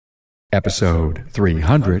Episode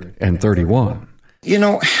 331. You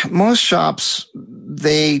know, most shops,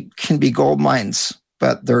 they can be gold mines,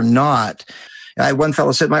 but they're not. One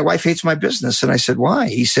fellow said, my wife hates my business. And I said, why?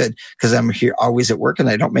 He said, because I'm here always at work and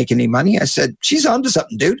I don't make any money. I said, she's onto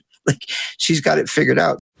something, dude. Like, she's got it figured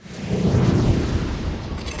out.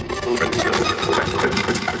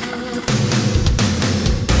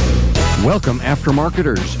 Welcome,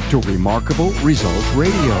 aftermarketers, to Remarkable Results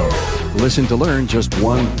Radio. Listen to learn just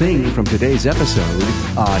one thing from today's episode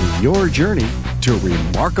on your journey to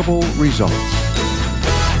remarkable results.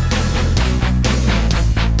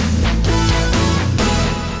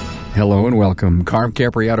 Hello and welcome. Carm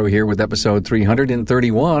Capriato here with episode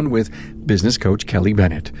 331 with business coach Kelly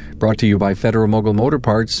Bennett. Brought to you by Federal Mogul Motor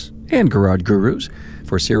Parts and Garage Gurus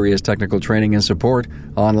for serious technical training and support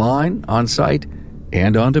online, on-site,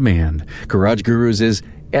 and on demand. Garage Gurus is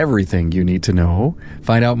everything you need to know.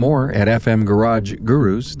 Find out more at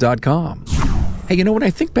fmgaragegurus.com. Hey, you know, when I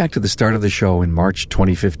think back to the start of the show in March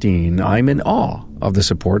 2015, I'm in awe of the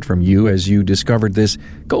support from you as you discovered this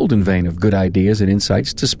golden vein of good ideas and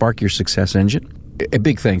insights to spark your success engine. A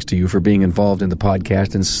big thanks to you for being involved in the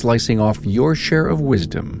podcast and slicing off your share of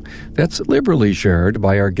wisdom that's liberally shared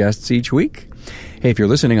by our guests each week. Hey, if you're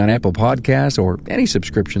listening on Apple Podcasts or any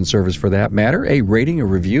subscription service for that matter, a rating, a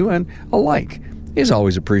review, and a like is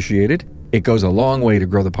always appreciated. It goes a long way to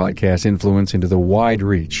grow the podcast influence into the wide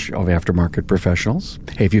reach of aftermarket professionals.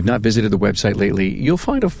 Hey, if you've not visited the website lately, you'll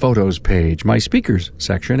find a photos page, my speakers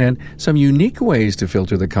section, and some unique ways to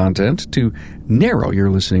filter the content to narrow your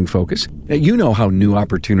listening focus. You know how new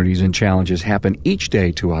opportunities and challenges happen each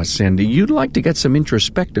day to us, and you'd like to get some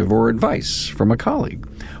introspective or advice from a colleague.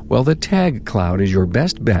 Well, the Tag Cloud is your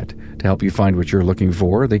best bet to help you find what you're looking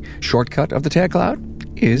for. The shortcut of the Tag Cloud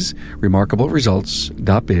is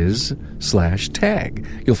remarkableresults.biz/tag.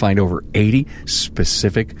 You'll find over 80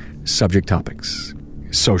 specific subject topics.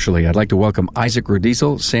 Socially, I'd like to welcome Isaac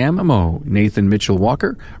Rodiesel, Sam Moe, Nathan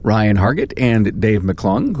Mitchell-Walker, Ryan Hargett, and Dave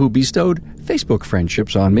McClung, who bestowed Facebook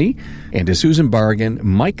friendships on me, and to Susan Bargan,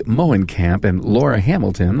 Mike Moenkamp, and Laura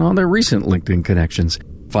Hamilton on their recent LinkedIn connections.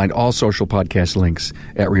 Find all social podcast links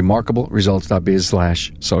at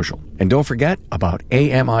remarkableresults.biz/social. And don't forget about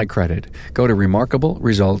AMI credit. Go to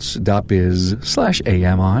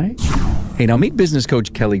remarkableresults.biz/AMI. Hey, now meet business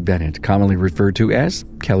coach Kelly Bennett, commonly referred to as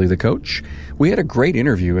Kelly the Coach. We had a great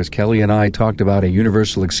interview as Kelly and I talked about a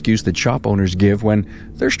universal excuse that shop owners give when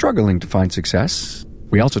they're struggling to find success.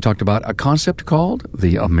 We also talked about a concept called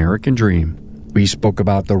the American Dream. We spoke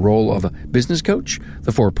about the role of a business coach,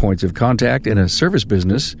 the 4 points of contact in a service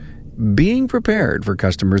business, being prepared for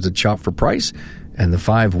customers that shop for price, and the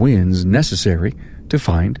 5 wins necessary to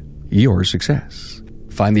find your success.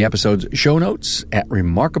 Find the episode's show notes at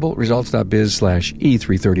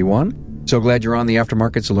remarkableresults.biz/E331. So glad you're on the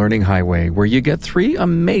Aftermarket's Learning Highway, where you get 3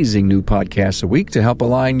 amazing new podcasts a week to help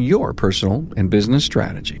align your personal and business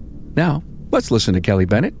strategy. Now, let's listen to Kelly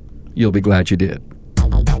Bennett. You'll be glad you did.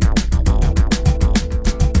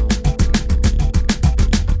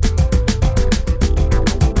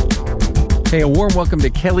 Hey, a warm welcome to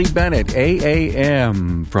Kelly Bennett,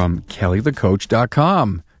 AAM, from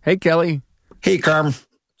kellythecoach.com. Hey, Kelly. Hey, Carm.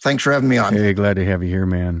 Thanks for having me on. Hey, glad to have you here,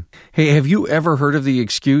 man. Hey, have you ever heard of the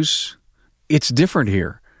excuse, it's different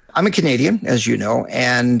here? I'm a Canadian, as you know,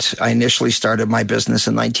 and I initially started my business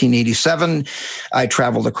in 1987. I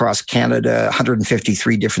traveled across Canada,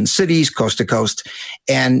 153 different cities, coast to coast,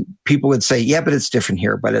 and people would say, yeah, but it's different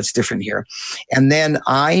here, And then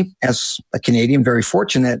I, as a Canadian, very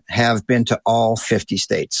fortunate, have been to all 50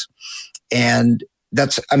 states. And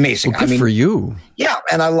that's amazing. Well, good for you. Yeah,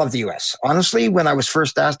 and I love the U.S. Honestly, when I was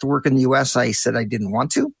first asked to work in the U.S., I said I didn't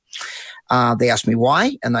want to. They asked me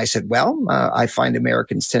why, and I said, well, I find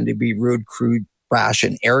Americans tend to be rude, crude, brash,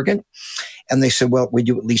 and arrogant. And they said, well, would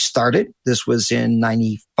you at least start it? This was in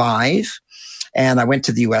 95. And I went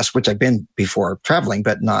to the U.S., which I've been before traveling,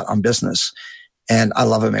 but not on business. And I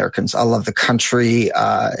love Americans. I love the country.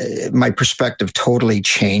 My perspective totally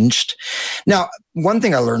changed. Now, one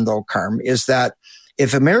thing I learned, though, Carm, is that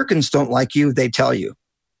if Americans don't like you, they tell you.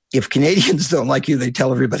 If Canadians don't like you, they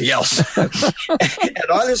tell everybody else. And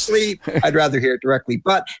honestly, I'd rather hear it directly.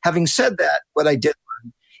 But having said that, what I did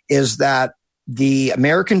learn is that the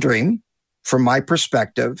American dream, from my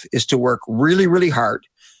perspective, is to work really, really hard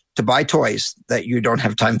to buy toys that you don't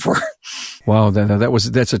have time for. Wow,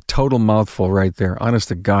 that's a total mouthful right there. Honest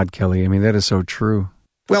to God, Kelly. I mean, that is so true.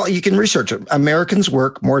 Well, you can research it. Americans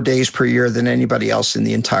work more days per year than anybody else in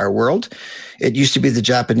the entire world. It used to be the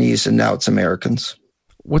Japanese, and now it's Americans.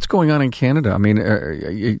 What's going on in Canada? I mean,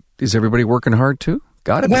 is everybody working hard too?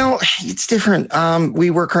 Gotta be. Well, it's different. We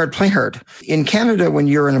work hard, play hard. In Canada, when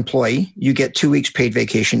you're an employee, you get 2 weeks paid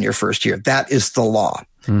vacation your first year. That is the law.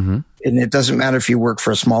 Mm-hmm. And it doesn't matter if you work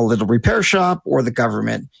for a small little repair shop or the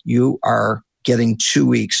government, you are getting 2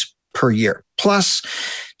 weeks per year. Plus,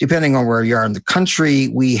 depending on where you are in the country,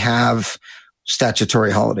 we have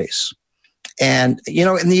statutory holidays. And,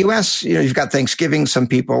 in the U.S., you've got Thanksgiving. Some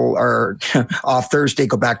people are off Thursday,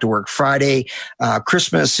 go back to work Friday.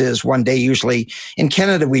 Christmas is one day usually. In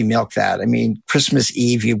Canada, we milk that. I mean, Christmas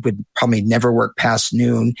Eve, you would probably never work past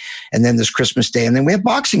noon. And then there's Christmas Day. And then we have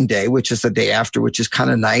Boxing Day, which is the day after, which is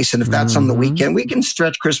kind of nice. And if that's on the weekend, we can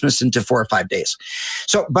stretch Christmas into 4 or 5 days.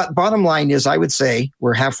 So, but bottom line is, I would say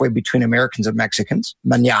we're halfway between Americans and Mexicans,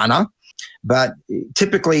 mañana. But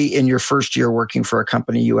typically in your first year working for a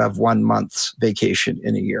company, you have 1 month's vacation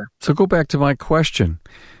in a year. So go back to my question.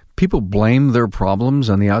 People blame their problems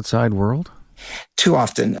on the outside world? Too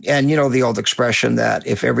often. And the old expression that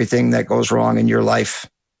if everything that goes wrong in your life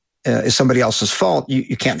is somebody else's fault,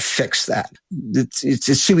 you can't fix that.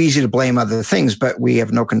 It's too easy to blame other things, but we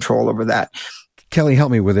have no control over that. Kelly,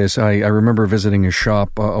 help me with this. I remember visiting a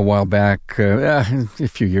shop a while back, a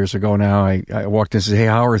few years ago now. I walked in and said, hey,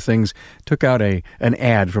 how are things? Took out an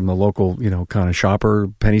ad from the local, kind of shopper,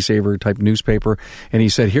 penny saver type newspaper. And he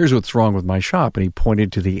said, here's what's wrong with my shop. And he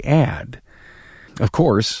pointed to the ad. Of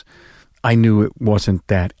course, I knew it wasn't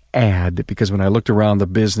that ad because when I looked around the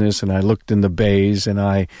business and I looked in the bays and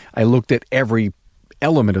I looked at every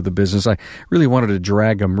element of the business, I really wanted to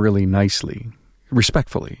drag him really nicely,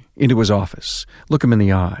 respectfully, into his office, look him in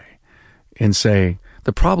the eye, and say,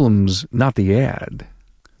 the problem's not the ad.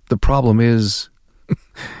 The problem is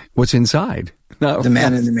what's inside. The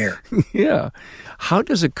man in the mirror. Yeah. How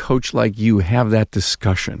does a coach like you have that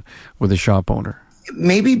discussion with a shop owner?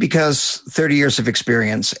 Maybe because 30 years of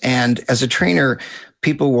experience. And as a trainer,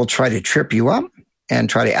 people will try to trip you up and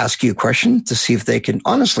try to ask you a question to see if they can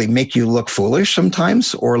honestly make you look foolish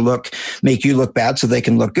sometimes or make you look bad so they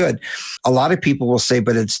can look good. A lot of people will say,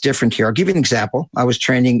 but it's different here. I'll give you an example. I was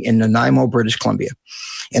training in Nanaimo, British Columbia.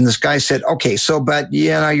 And this guy said, okay, but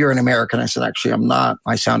you're an American. I said, actually, I'm not.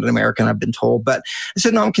 I sound an American, I've been told. But I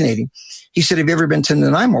said, no, I'm Canadian. He said, have you ever been to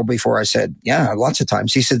Nanaimo before? I said, yeah, lots of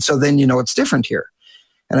times. He said, so then it's different here.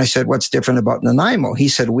 And I said, what's different about Nanaimo? He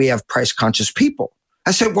said, we have price conscious people.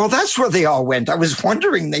 I said, well, that's where they all went. I was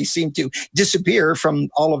wondering, they seemed to disappear from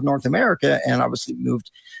all of North America and obviously moved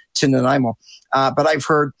to Nanaimo. But I've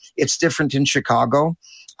heard it's different in Chicago.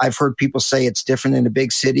 I've heard people say it's different in a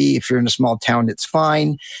big city. If you're in a small town, it's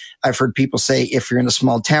fine. I've heard people say if you're in a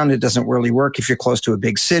small town, it doesn't really work if you're close to a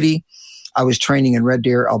big city. I was training in Red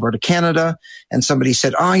Deer, Alberta, Canada, and somebody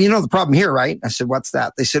said, the problem here, right? I said, what's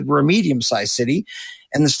that? They said, we're a medium-sized city.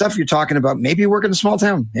 And the stuff you're talking about, maybe you work in a small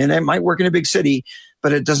town and it might work in a big city,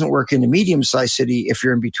 but it doesn't work in a medium-sized city if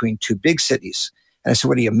you're in between two big cities. And I said,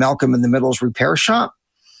 what are you, Malcolm in the Middle's repair shop?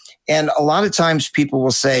 And a lot of times people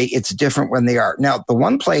will say it's different when they are. Now, the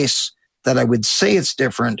one place that I would say it's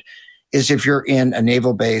different is if you're in a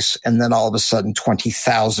naval base and then all of a sudden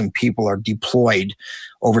 20,000 people are deployed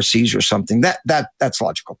overseas or something. That's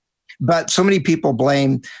logical. But so many people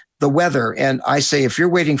blame the weather. And I say, if you're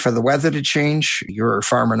waiting for the weather to change, you're a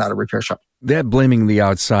farmer, not a repair shop. That blaming the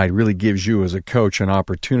outside really gives you as a coach an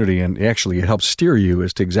opportunity, and actually it helps steer you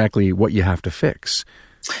as to exactly what you have to fix.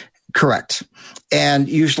 Correct. And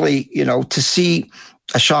usually, to see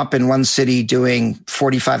a shop in one city doing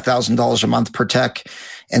 $45,000 a month per tech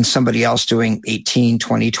and somebody else doing 18,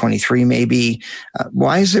 20, 23 maybe,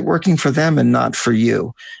 why is it working for them and not for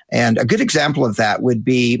you? And a good example of that would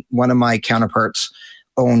be one of my counterparts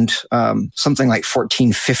owned something like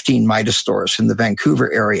 14, 15 Midas stores in the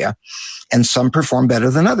Vancouver area, and some perform better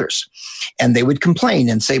than others. And they would complain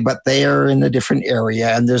and say, but they are in a different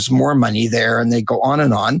area and there's more money there, and they go on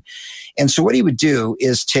and on. And so what he would do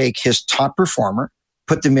is take his top performer,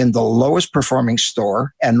 put them in the lowest performing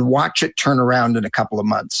store, and watch it turn around in a couple of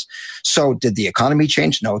months. So did the economy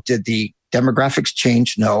change? No. Did the demographics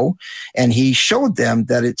change? No. And he showed them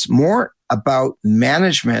that it's more about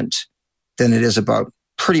management than it is about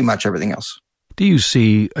pretty much everything else. Do you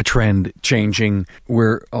see a trend changing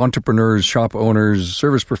where entrepreneurs, shop owners,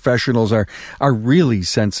 service professionals are really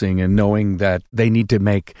sensing and knowing that they need to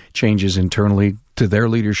make changes internally to their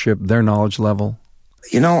leadership, their knowledge level?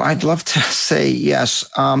 I'd love to say yes.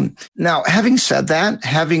 Now, having said that,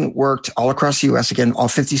 having worked all across the U.S., again, all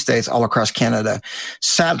 50 states, all across Canada,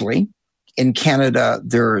 sadly, in Canada,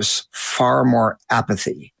 there's far more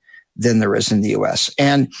apathy than there is in the U.S.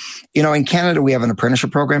 And, in Canada, we have an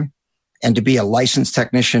apprenticeship program. And to be a licensed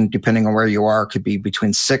technician, depending on where you are, could be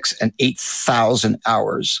between 6,000 and 8,000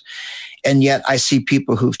 hours. And yet I see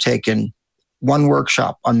people who've taken one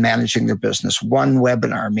workshop on managing their business, one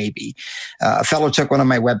webinar maybe. A fellow took one of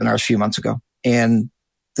my webinars a few months ago, and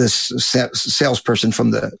this salesperson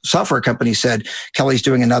from the software company said, Kelly's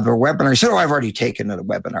doing another webinar. He said, I've already taken a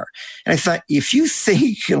webinar. And I thought, if you think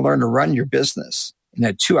you can learn to run your business in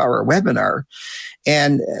a 2-hour webinar,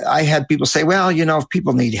 and I had people say, if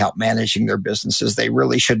people need help managing their businesses, they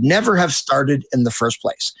really should never have started in the first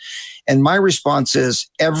place. And my response is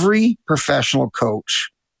every professional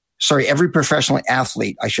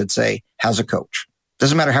athlete, I should say, has a coach.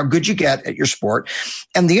 Doesn't matter how good you get at your sport.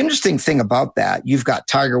 And the interesting thing about that, you've got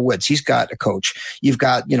Tiger Woods. He's got a coach. You've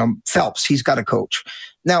got, Phelps. He's got a coach.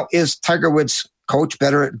 Now, is Tiger Woods' coach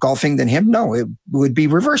better at golfing than him? No, it would be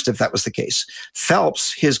reversed if that was the case.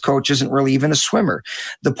 Phelps, his coach isn't really even a swimmer.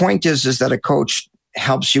 The point is that a coach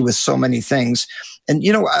helps you with so many things. And,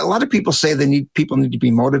 a lot of people say people need to be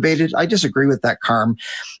motivated. I disagree with that, Carm.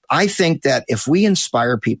 I think that if we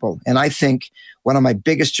inspire people, and I think one of my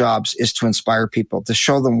biggest jobs is to inspire people, to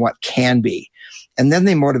show them what can be, and then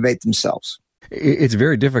they motivate themselves. It's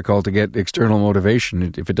very difficult to get external motivation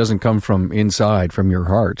if it doesn't come from inside, from your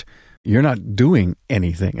heart. You're not doing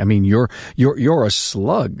anything. I mean, you're a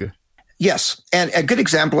slug. Yes. And a good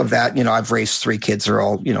example of that, I've raised 3 kids. They're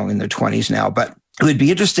all, in their 20s now, but it would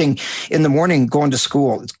be interesting in the morning going to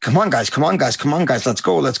school. Come on, guys. Let's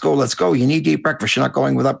go. You need to eat breakfast. You're not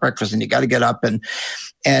going without breakfast, and you got to get up and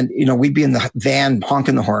we'd be in the van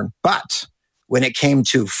honking the horn. But when it came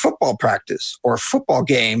to football practice or football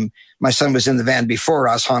game, my son was in the van before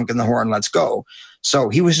us honking the horn. Let's go. So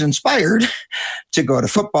he was inspired to go to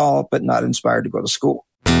football, but not inspired to go to school.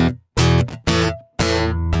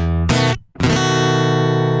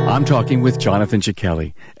 I'm talking with Jonathan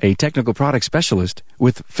Kelly, a technical product specialist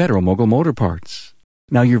with Federal Mogul Motor Parts.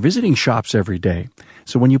 Now, you're visiting shops every day,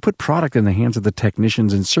 so when you put product in the hands of the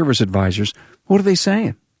technicians and service advisors, what are they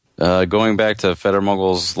saying? Going back to Federal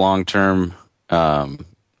Mogul's long-term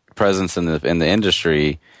presence in the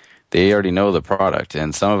industry, they already know the product,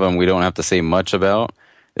 and some of them we don't have to say much about.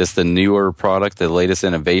 It's the newer product, the latest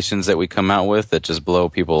innovations that we come out with that just blow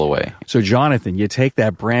people away. So, Jonathan, you take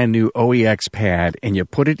that brand new OEX pad and you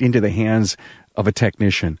put it into the hands of a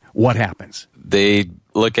technician. What happens? They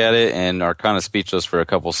look at it and are kind of speechless for a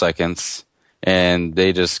couple seconds, and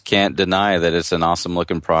they just can't deny that it's an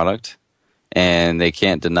awesome-looking product, and they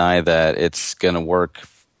can't deny that it's going to work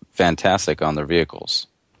fantastic on their vehicles.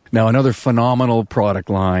 Now, another phenomenal product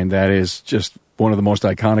line that is just one of the most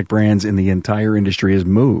iconic brands in the entire industry is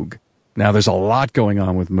Moog. Now, there's a lot going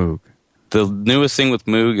on with Moog. The newest thing with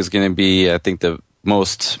Moog is going to be, I think, the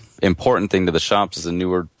most important thing to the shops is a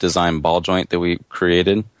newer design ball joint that we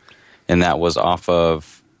created, and that was off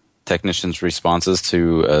of technicians' responses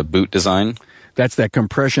to a boot design. That's that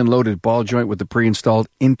compression-loaded ball joint with the pre-installed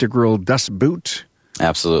integral dust boot?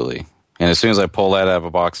 Absolutely. And as soon as I pull that out of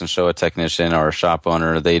a box and show a technician or a shop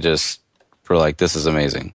owner, they just were like, this is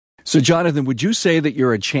amazing. So, Jonathan, would you say that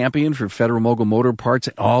you're a champion for Federal Mogul Motor Parts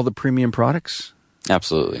and all the premium products?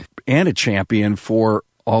 Absolutely. And a champion for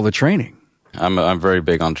all the training? I'm very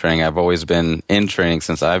big on training. I've always been in training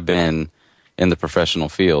since I've been in the professional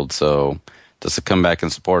field. So just to come back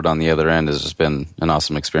and support on the other end has just been an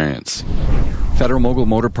awesome experience. Federal Mogul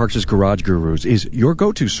Motor Parts' Garage Gurus is your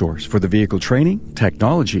go-to source for the vehicle training,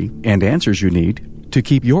 technology, and answers you need to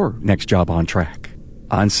keep your next job on track.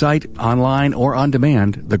 On-site, online, or on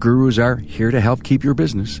demand, the Gurus are here to help keep your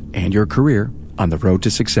business and your career on the road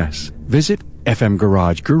to success. Visit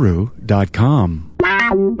fmgarageguru.com.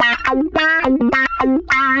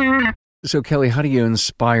 So, Kelly, how do you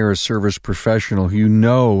inspire a service professional who you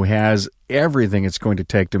know has everything it's going to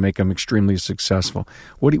take to make them extremely successful?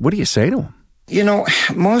 What do you say to them?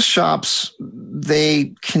 Most shops,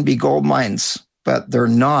 they can be gold mines, but they're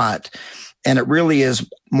not. And it really is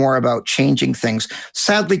more about changing things.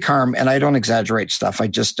 Sadly, Carm, and I don't exaggerate stuff. I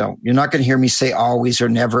just don't. You're not going to hear me say always or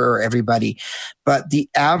never or everybody. But the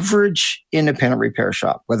average independent repair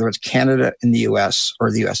shop, whether it's Canada in the US or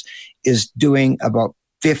the US, is doing about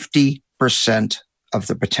 50% of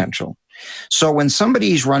the potential. So when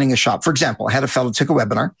somebody's running a shop, for example, I had a fellow took a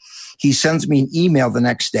webinar. He sends me an email the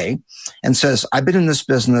next day and says, I've been in this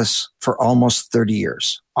business for almost 30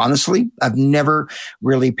 years. Honestly, I've never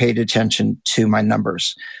really paid attention to my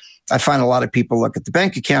numbers. I find a lot of people look at the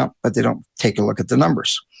bank account, but they don't take a look at the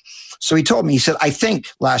numbers. So he told me, he said, I think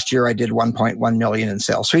last year I did 1.1 million in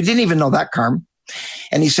sales. So he didn't even know that, Carm.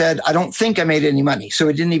 And he said, I don't think I made any money. So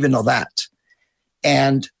he didn't even know that.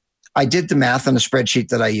 And I did the math on a spreadsheet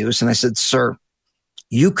that I use. And I said, sir,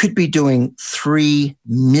 you could be doing 3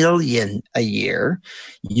 million a year.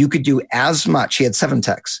 You could do as much. He had 7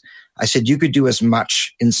 techs. I said, you could do as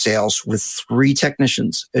much in sales with 3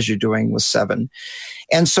 technicians as you're doing with 7.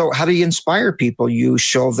 And so how do you inspire people? You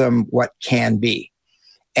show them what can be.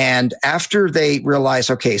 And after they realize,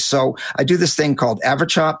 okay, so I do this thing called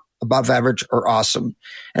average shop, above average, or awesome.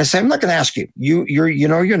 And I say, I'm not going to ask you. You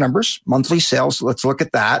know your numbers, monthly sales. Let's look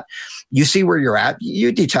at that. You see where you're at.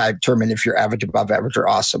 You determine if you're average, above average, or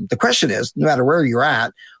awesome. The question is, no matter where you're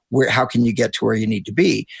at, how can you get to where you need to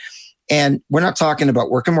be? And we're not talking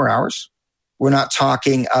about working more hours. We're not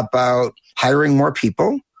talking about hiring more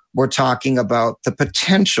people. We're talking about the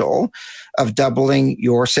potential of doubling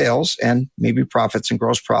your sales and maybe profits and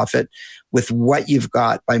gross profit with what you've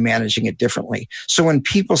got by managing it differently. So when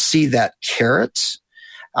people see that carrot,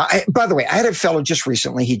 by the way, I had a fellow just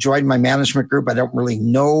recently. He joined my management group. I don't really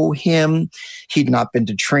know him. He'd not been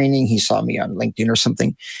to training. He saw me on LinkedIn or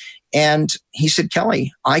something. And he said,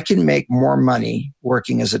 Kelly, I can make more money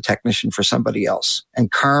working as a technician for somebody else.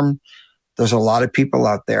 And Carm, there's a lot of people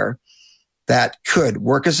out there that could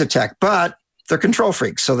work as a tech, but they're control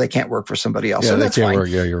freaks, so they can't work for somebody else. Yeah, and they that's can't fine. work.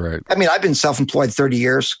 Yeah, you're right. I mean, I've been self-employed 30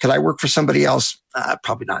 years. Could I work for somebody else?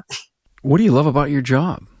 Probably not. What do you love about your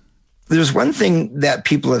job? There's one thing that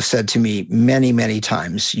people have said to me many, many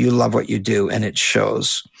times. You love what you do, and it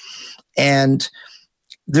shows. And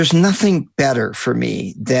there's nothing better for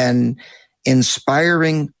me than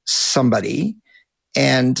inspiring somebody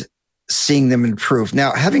and seeing them improve.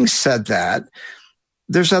 Now, having said that,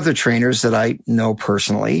 there's other trainers that I know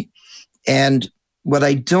personally. And what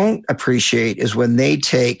I don't appreciate is when they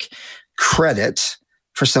take credit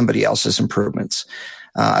for somebody else's improvements.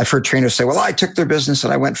 I've heard trainers say, well, I took their business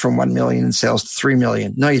and I went from 1 million in sales to 3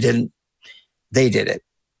 million. No, you didn't. They did it.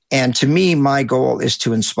 And to me, my goal is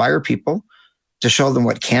to inspire people, to show them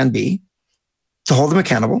what can be, to hold them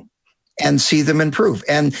accountable, and see them improve.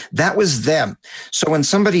 And that was them. So when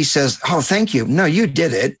somebody says, oh, thank you. No, you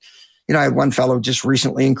did it. You know, I had one fellow just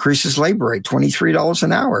recently increase his labor rate, $23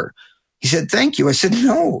 an hour. He said, thank you. I said,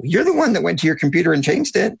 no, you're the one that went to your computer and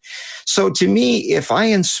changed it. So to me, if I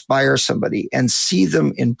inspire somebody and see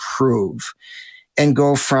them improve and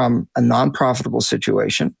go from a non-profitable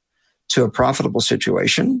situation to a profitable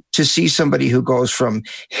situation, to see somebody who goes from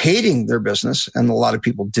hating their business, and a lot of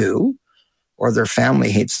people do, or their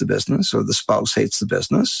family hates the business, or the spouse hates the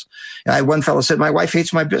business. And I had one fellow said, my wife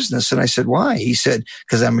hates my business. And I said, why? He said,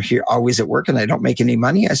 because I'm here always at work and I don't make any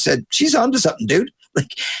money. I said, she's onto something, dude.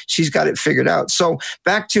 Like, she's got it figured out. So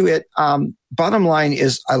back to it. Bottom line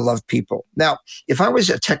is I love people. Now, if I was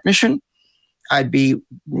a technician, I'd be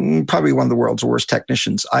probably one of the world's worst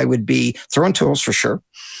technicians. I would be throwing tools for sure.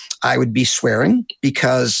 I would be swearing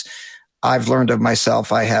because I've learned of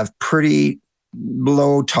myself. I have pretty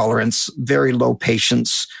low tolerance, very low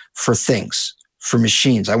patience for things, for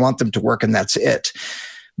machines. I want them to work and that's it.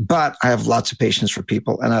 But I have lots of patience for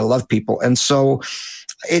people and I love people. And so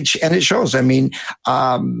it shows. I mean,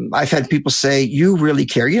 I've had people say, you really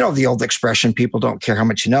care. You know, the old expression, people don't care how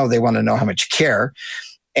much you know. They want to know how much you care.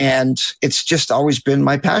 And it's just always been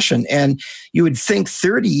my passion. And you would think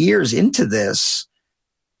 30 years into this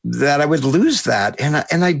that I would lose that.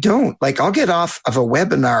 And I don't. Like, I'll get off of a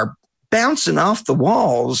webinar bouncing off the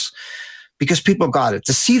walls because people got it.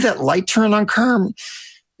 To see that light turn on Carm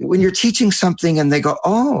when you're teaching something and they go,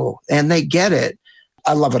 oh, and they get it.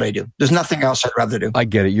 I love what I do. There's nothing else I'd rather do. I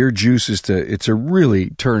get it. Your juice is to really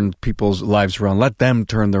turn people's lives around. Let them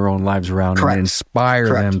turn their own lives around. Correct. And inspire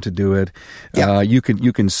Correct. them to do it. Yeah. You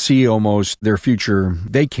can see almost their future.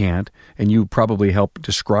 They can't, and you probably help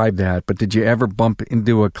describe that. But did you ever bump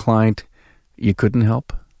into a client you couldn't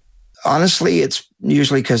help? Honestly, it's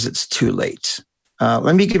usually because it's too late.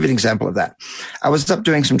 Let me give you an example of that. I was up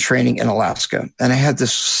doing some training in Alaska, and I had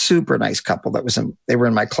this super nice couple they were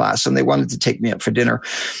in my class, and they wanted to take me out for dinner.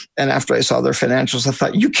 And after I saw their financials, I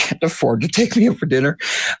thought, you can't afford to take me out for dinner.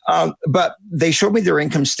 But they showed me their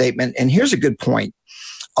income statement, and here's a good point.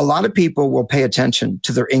 A lot of people will pay attention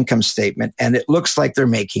to their income statement, and it looks like they're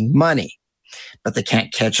making money. But they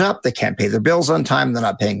can't catch up. They can't pay their bills on time. They're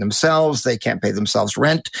not paying themselves. They can't pay themselves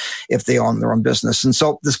rent if they own their own business. And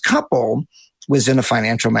so this couple was in a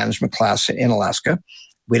financial management class in Alaska.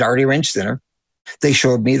 We'd already arranged dinner. They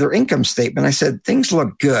showed me their income statement. I said, things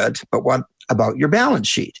look good, but what about your balance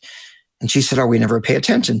sheet? And she said, oh, we never pay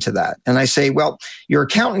attention to that. And I say, well, your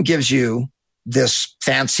accountant gives you this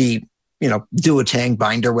fancy, duotang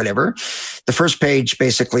binder, whatever. The first page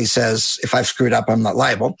basically says, if I've screwed up, I'm not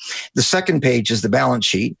liable. The second page is the balance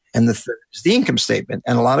sheet, and the third is the income statement.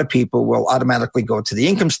 And a lot of people will automatically go to the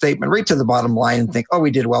income statement, right to the bottom line, and think, oh,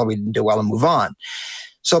 we did well, we didn't do well, and move on.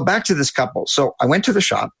 So back to this couple. So I went to the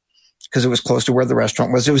shop because it was close to where the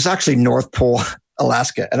restaurant was. It was actually North Pole,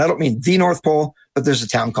 Alaska. And I don't mean the North Pole, but there's a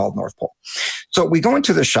town called North Pole. So we go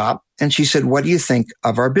into the shop and she said, what do you think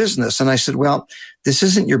of our business? And I said, well, this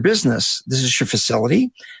isn't your business. This is your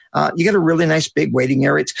facility. You got a really nice big waiting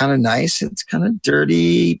area. It's kind of nice. It's kind of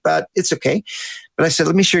dirty, but it's okay. But I said,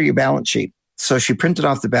 let me show you your balance sheet. So she printed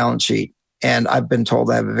off the balance sheet, and I've been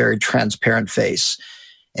told I have a very transparent face.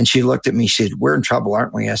 And she looked at me. She said, we're in trouble,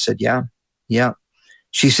 aren't we? I said, yeah.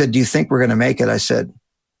 She said, do you think we're going to make it? I said,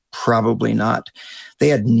 probably not. They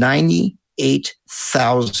had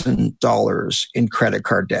 $98,000 in credit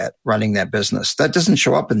card debt running that business. That doesn't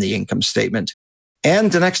show up in the income statement.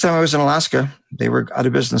 And the next time I was in Alaska, they were out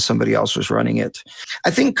of business. Somebody else was running it.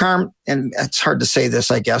 I think, Carm, and it's hard to say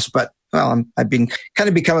this, I guess, but I've been kind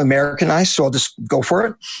of become Americanized, so I'll just go for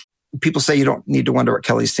it. People say you don't need to wonder what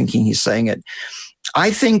Kelly's thinking. He's saying it.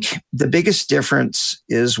 I think the biggest difference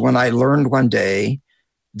is when I learned one day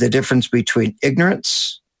the difference between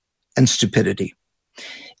ignorance and stupidity.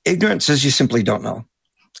 Ignorance is you simply don't know.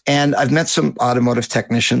 And I've met some automotive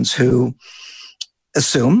technicians who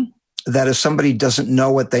assume that if somebody doesn't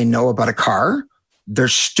know what they know about a car, they're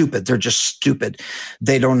stupid. They're just stupid.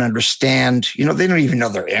 They don't understand. They don't even know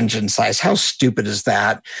their engine size. How stupid is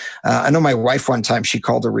that? I know my wife one time, she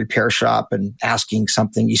called a repair shop and asking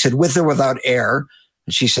something. He said, with or without air?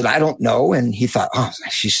 And she said, I don't know. And he thought, oh,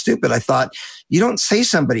 she's stupid. I thought, you don't say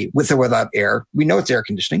somebody with or without air. We know it's air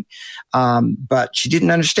conditioning. But she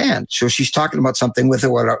didn't understand. So she's talking about something with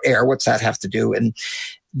or without air. What's that have to do? And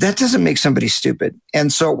that doesn't make somebody stupid.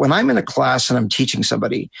 And so when I'm in a class and I'm teaching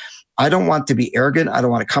somebody, I don't want to be arrogant. I don't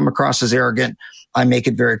want to come across as arrogant. I make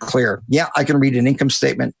it very clear. Yeah, I can read an income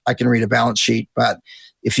statement. I can read a balance sheet. But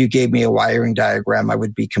if you gave me a wiring diagram, I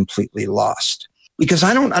would be completely lost. Because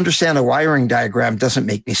I don't understand a wiring diagram doesn't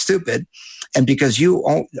make me stupid. And because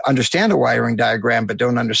you understand a wiring diagram but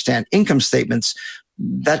don't understand income statements,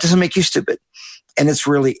 that doesn't make you stupid. And it's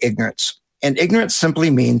really ignorance. And ignorance simply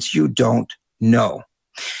means you don't know.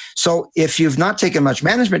 So if you've not taken much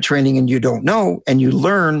management training and you don't know and you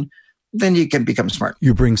learn, then you can become smart.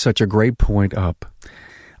 You bring such a great point up.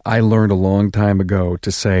 I learned a long time ago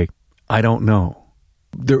to say, I don't know.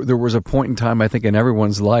 There was a point in time, I think, in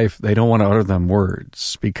everyone's life, they don't want to utter them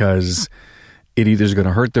words because it either is going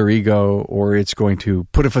to hurt their ego or it's going to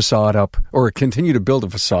put a facade up or continue to build a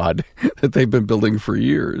facade that they've been building for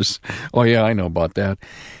years. Oh, yeah, I know about that.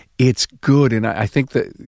 It's good. And I think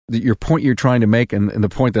that your point you're trying to make and the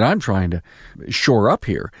point that I'm trying to shore up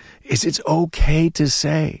here is it's okay to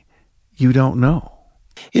say you don't know.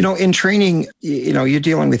 In training, you're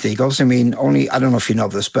dealing with egos. I mean, I don't know if you know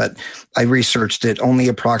this, but I researched it. Only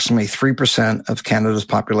approximately 3% of Canada's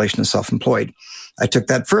population is self-employed. I took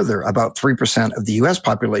that further. About 3% of the U.S.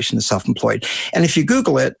 population is self-employed. And if you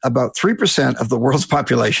Google it, about 3% of the world's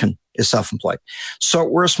population is self-employed. So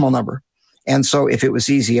we're a small number. And so if it was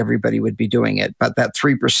easy, everybody would be doing it. But that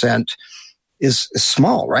 3% is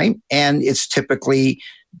small, right? And it's typically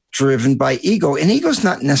driven by ego. And ego is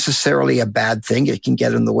not necessarily a bad thing. It can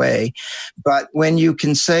get in the way. But when you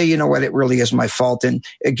can say, you know what, it really is my fault. And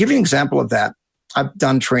I'll give you an example of that. I've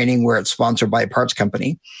done training where it's sponsored by a parts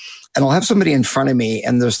company. And I'll have somebody in front of me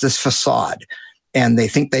and there's this facade. And they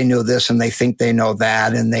think they know this and they think they know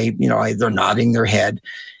that. And they're nodding their head.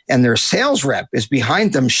 And their sales rep is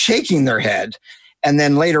behind them shaking their head. And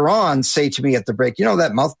then later on say to me at the break,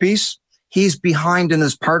 that mouthpiece? He's behind in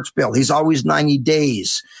his parts bill. He's always 90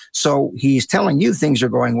 days. So he's telling you things are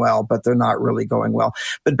going well, but they're not really going well.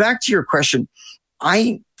 But back to your question,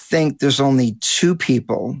 I think there's only two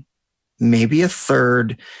people, maybe a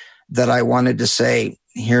third, that I wanted to say,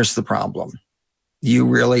 here's the problem. You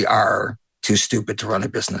really are too stupid to run a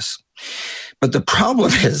business. But the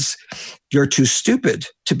problem is you're too stupid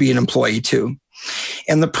to be an employee too.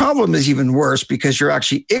 And the problem is even worse because you're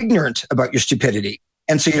actually ignorant about your stupidity.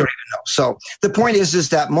 And so you don't even know. So the point is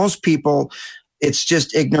that most people, it's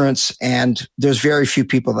just ignorance. And there's very few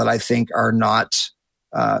people that I think are not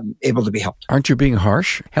able to be helped. Aren't you being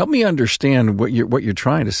harsh? Help me understand what you're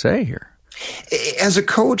trying to say here. As a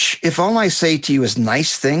coach, if all I say to you is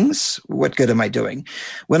nice things, what good am I doing?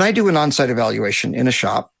 When I do an on-site evaluation in a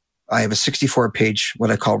shop, I have a 64-page,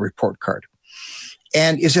 what I call report card.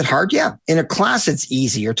 And is it hard? Yeah. In a class, it's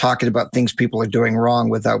easy. You're talking about things people are doing wrong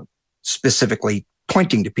without specifically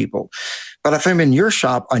pointing to people. But if I'm in your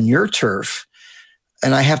shop on your turf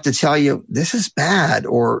and I have to tell you, this is bad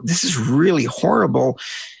or this is really horrible.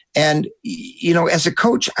 And, as a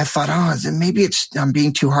coach, I thought, maybe I'm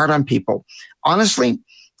being too hard on people. Honestly,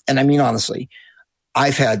 and I mean honestly,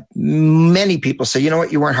 I've had many people say, you know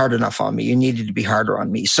what, you weren't hard enough on me. You needed to be harder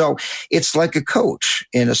on me. So it's like a coach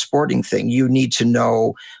in a sporting thing. You need to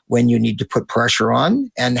know when you need to put pressure on,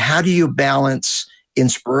 and how do you balance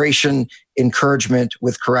inspiration, encouragement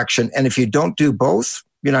with correction. And if you don't do both,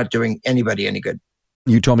 you're not doing anybody any good.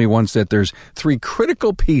 You told me once that there's 3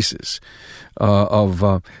 critical pieces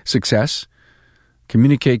of success.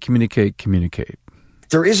 Communicate, communicate, communicate.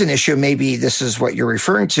 There is an issue, maybe this is what you're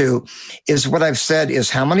referring to, is what I've said is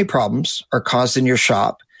how many problems are caused in your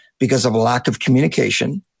shop because of a lack of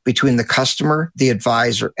communication between the customer, the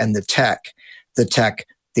advisor, and the tech,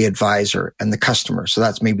 the advisor, and the customer. So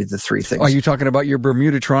that's maybe the 3 things. Are you talking about your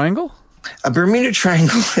Bermuda Triangle? A Bermuda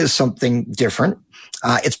Triangle is something different.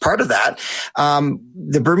 It's part of that.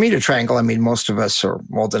 The Bermuda Triangle, I mean, most of us are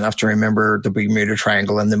old enough to remember the Bermuda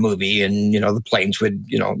Triangle in the movie, and, the planes would,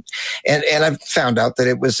 and I've found out that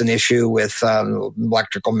it was an issue with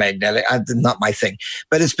electrical magnetic, not my thing,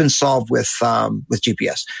 but it's been solved with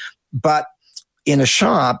GPS. But in a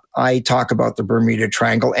shop, I talk about the Bermuda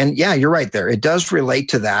Triangle, and yeah, you're right there. It does relate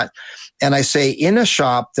to that. And I say in a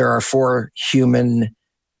shop, there are 4 human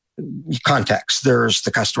contexts. There's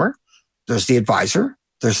the customer, there's the advisor,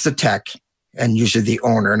 there's the tech, and usually the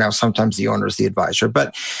owner. Now, sometimes the owner is the advisor,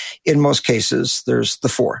 but in most cases, there's the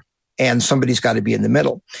 4, and somebody's got to be in the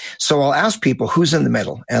middle. So I'll ask people who's in the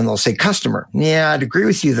middle, and they'll say customer. Yeah, I'd agree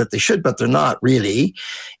with you that they should, but they're not really.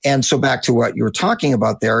 And so back to what you were talking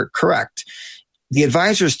about there, correct. The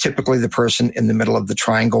advisor is typically the person in the middle of the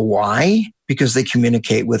triangle. Why? Because they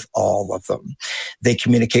communicate with all of them. They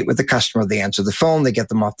communicate with the customer. They answer the phone. They get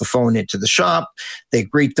them off the phone into the shop. They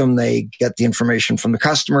greet them. They get the information from the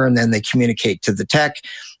customer, and then they communicate to the tech,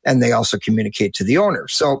 and they also communicate to the owner.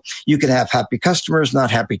 So you can have happy customers,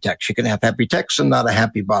 not happy techs. You can have happy techs and not a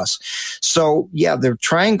happy boss. So yeah, the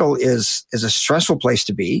triangle is a stressful place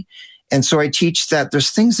to be. And so I teach that there's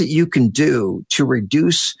things that you can do to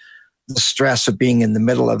reduce the stress of being in the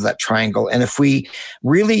middle of that triangle. And if we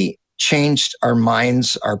really changed our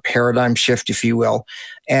minds, our paradigm shift, if you will,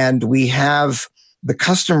 and we have the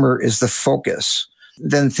customer is the focus,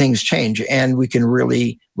 then things change and we can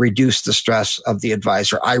really reduce the stress of the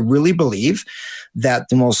advisor. I really believe that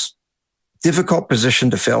the most difficult position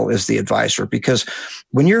to fill is the advisor, because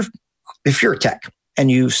if you're a tech and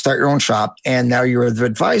you start your own shop and now you're the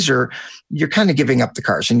advisor, you're kind of giving up the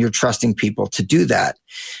cars and you're trusting people to do that.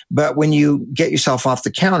 But when you get yourself off the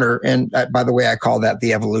counter, and by the way, I call that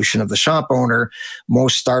the evolution of the shop owner.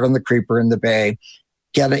 Most start on the creeper in the bay,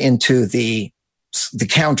 get into the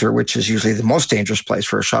counter, which is usually the most dangerous place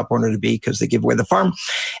for a shop owner to be because they give away the farm,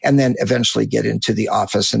 and then eventually get into the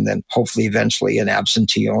office, and then hopefully eventually an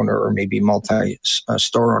absentee owner or maybe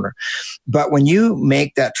multi-store owner. But when you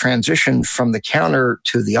make that transition from the counter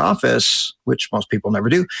to the office, which most people never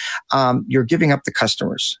do, you're giving up the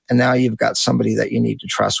customers. And now you've got somebody that you need to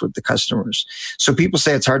trust with the customers. So people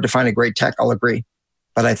say it's hard to find a great tech. I'll agree.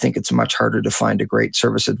 But I think it's much harder to find a great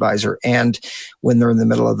service advisor. And when they're in the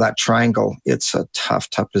middle of that triangle, it's a tough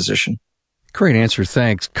position. Great answer.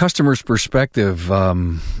 Thanks. Customers' perspective,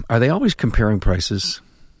 are they always comparing prices?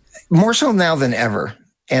 More so now than ever.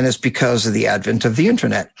 And it's because of the advent of the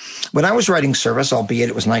internet. When I was writing service, albeit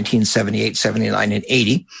it was 1978, 79, and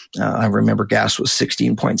 80, I remember gas was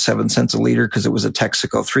 16.7 cents a liter because it was a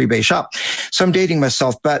Texaco 3-bay shop. So I'm dating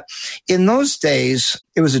myself. But in those days,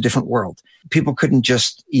 it was a different world. People couldn't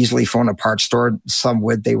just easily phone a parts store. Some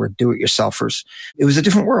would. They were do-it-yourselfers. It was a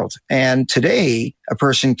different world. And today, a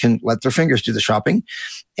person can let their fingers do the shopping.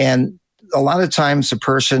 And a lot of times, a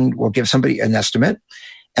person will give somebody an estimate.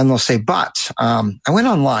 And they'll say, but I went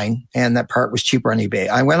online and that part was cheaper on eBay.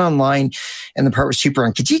 I went online and the part was cheaper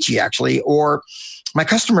on Kijiji, actually. Or my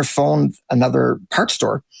customer phoned another parts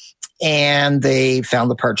store and they found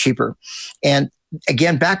the part cheaper. And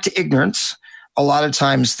again, back to ignorance. A lot of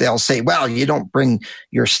times they'll say, well, you don't bring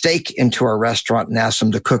your steak into our restaurant and ask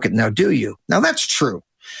them to cook it now, do you? Now, that's true.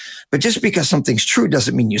 But just because something's true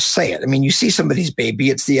doesn't mean you say it. I mean, you see somebody's baby,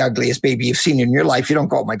 it's the ugliest baby you've seen in your life. You don't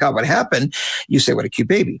go, oh my God, what happened? You say, what a cute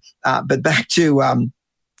baby. But back to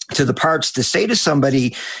the parts, to say to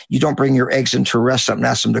somebody, you don't bring your eggs into a restaurant and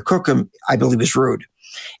ask them to cook them, I believe is rude.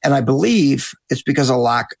 And I believe it's because of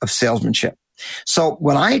lack of salesmanship. So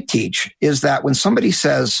what I teach is that when somebody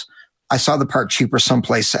says, I saw the part cheaper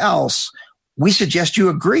someplace else, we suggest you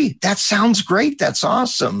agree. That sounds great. That's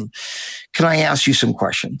awesome. Can I ask you some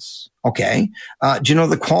questions? Okay. Do you know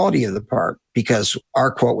the quality of the part? Because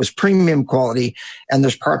our quote was premium quality, and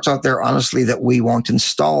there's parts out there, honestly, that we won't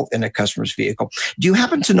install in a customer's vehicle. Do you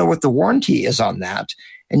happen to know what the warranty is on that?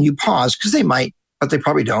 And you pause because they might but they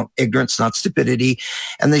probably don't. Ignorance, not stupidity.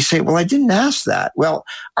 And they say, well, I didn't ask that. Well,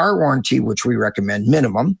 our warranty, which we recommend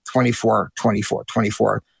minimum 24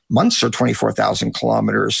 months or 24,000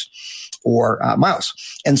 kilometers or miles.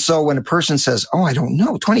 And so when a person says, oh, I don't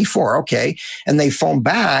know, 24, okay. And they phone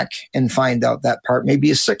back and find out that part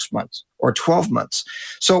maybe is 6 months or 12 months.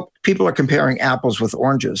 So people are comparing apples with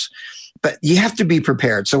oranges, but you have to be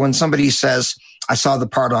prepared. So when somebody says, I saw the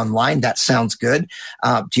part online, that sounds good.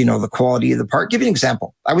 Do you know the quality of the part? Give you an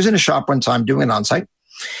example. I was in a shop one time doing an on-site,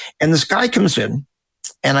 and this guy comes in,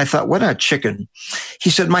 and I thought, what a chicken.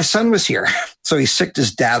 He said, my son was here. So he sicked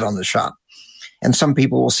his dad on the shop. And some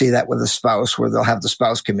people will see that with a spouse where they'll have the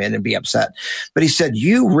spouse come in and be upset. But he said,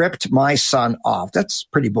 you ripped my son off. That's a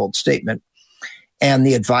pretty bold statement. And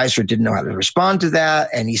the advisor didn't know how to respond to that.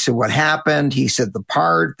 And he said, what happened? He said, the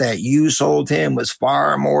part that you sold him was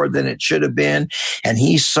far more than it should have been. And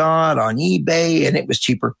he saw it on eBay and it was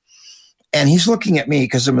cheaper. And he's looking at me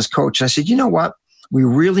because I'm his coach. I said, you know what? We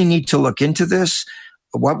really need to look into this.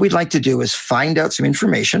 What we'd like to do is find out some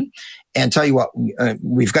information and tell you what,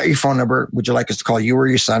 we've got your phone number. Would you like us to call you or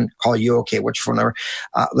your son? Call you. Okay. What's your phone number?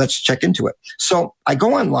 Let's check into it. So I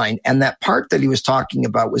go online, and that part that he was talking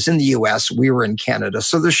about was in the US. We were in Canada.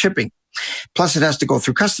 So there's shipping. Plus it has to go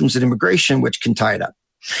through customs and immigration, which can tie it up.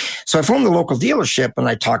 So I phoned the local dealership and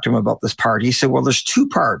I talked to him about this part. He said, well, there's two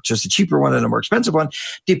parts. There's a cheaper one and a more expensive one,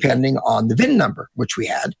 depending on the VIN number, which we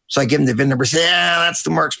had. So I give him the VIN number. Say, yeah, that's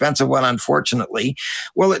the more expensive one, unfortunately.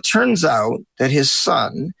 Well, it turns out that his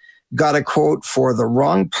son got a quote for the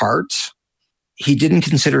wrong part. He didn't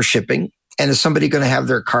consider shipping. And is somebody going to have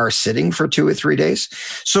their car sitting for 2 or 3 days?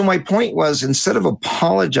 So my point was, instead of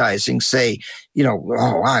apologizing, say,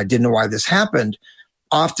 oh, I didn't know why this happened.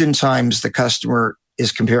 Oftentimes the customer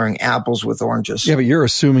is comparing apples with oranges. Yeah, but you're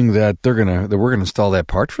assuming that we're gonna install that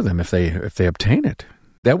part for them if they obtain it.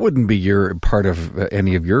 That wouldn't be your part of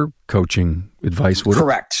any of your coaching advice, would it?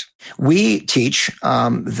 Correct. We teach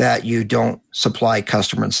that you don't supply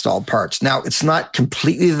customer installed parts. Now, it's not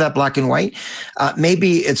completely that black and white.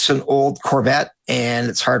 Maybe it's an old Corvette and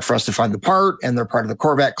it's hard for us to find the part, and they're part of the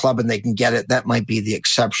Corvette club and they can get it. That might be the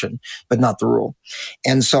exception, but not the rule.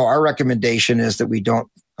 And so our recommendation is that we don't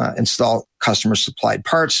install customer supplied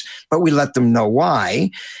parts, but we let them know why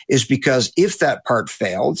is because if that part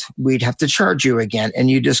failed, we'd have to charge you again. And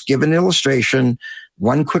you just give an illustration,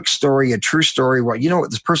 one quick story, a true story. Well,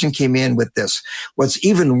 this person came in with this. What's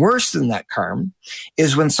even worse than that, Carm,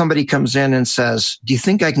 is when somebody comes in and says, do you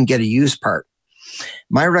think I can get a used part?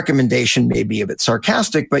 My recommendation may be a bit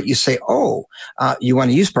sarcastic, but you say, oh, you want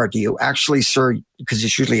a used part, do you? Actually, sir, because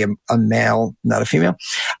it's usually a male, not a female.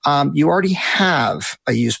 You already have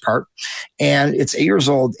a used part and it's 8 years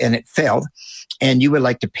old and it failed. And you would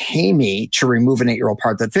like to pay me to remove an 8-year-old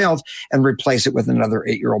part that failed and replace it with another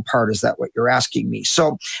 8-year-old part. Is that what you're asking me?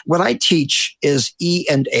 So what I teach is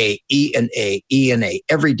E&A, E&A, E&A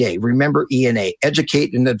every day. Remember E&A,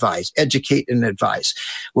 educate and advise, educate and advise.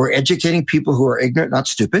 We're educating people who are ignorant, not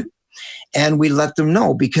stupid. And we let them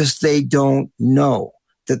know because they don't know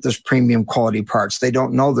that there's premium quality parts. They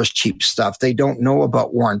don't know there's cheap stuff. They don't know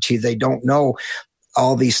about warranty. They don't know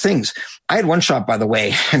all these things. I had one shop, by the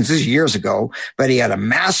way, and this is years ago, but he had a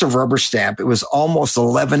massive rubber stamp. It was almost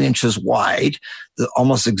 11 inches wide,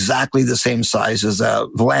 almost exactly the same size as a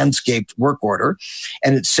landscaped work order.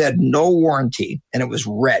 And it said no warranty. And it was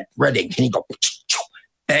red ink. And you go,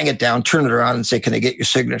 bang it down, turn it around and say, can I get your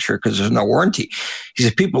signature? Because there's no warranty. He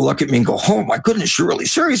said, people look at me and go, oh my goodness, you're really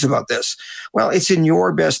serious about this. Well, it's in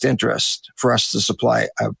your best interest for us to supply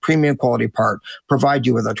a premium quality part, provide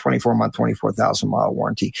you with a 24-month, 24,000-mile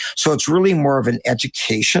warranty. So it's really more of an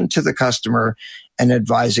education to the customer and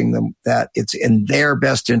advising them that it's in their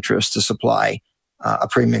best interest to supply a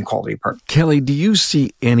premium quality part. Kelly, do you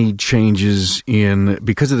see any changes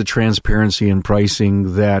because of the transparency in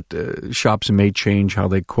pricing that shops may change how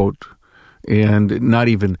they quote and not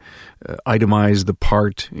even itemize the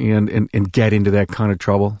part and get into that kind of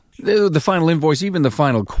trouble? The final invoice, even the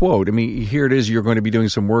final quote. I mean, here it is, you're going to be doing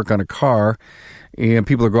some work on a car and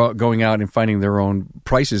people are going out and finding their own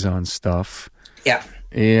prices on stuff. Yeah.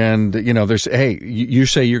 And, there's, hey, you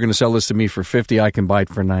say you're going to sell this to me for 50, I can buy it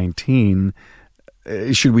for 19.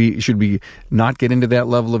 Should we not get into that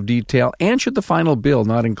level of detail? And should the final bill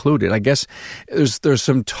not include it? I guess there's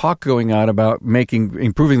some talk going on about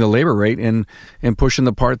improving the labor rate and pushing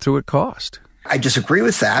the part through at cost. I disagree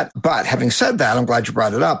with that. But having said that, I'm glad you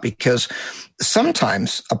brought it up because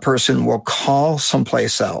sometimes a person will call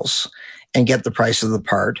someplace else and get the price of the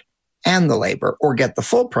part and the labor, or get the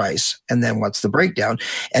full price, and then what's the breakdown,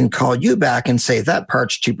 and call you back and say that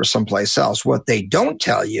part's cheaper someplace else. What they don't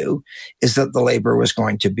tell you is that the labor was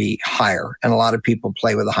going to be higher. And a lot of people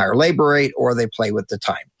play with a higher labor rate, or they play with the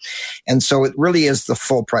time. And so it really is the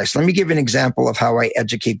full price. Let me give you an example of how I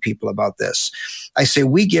educate people about this. I say,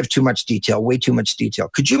 we give too much detail, way too much detail.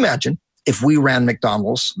 Could you imagine if we ran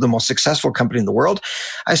McDonald's, the most successful company in the world?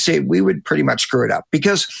 I say we would pretty much screw it up,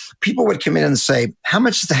 because people would come in and say, how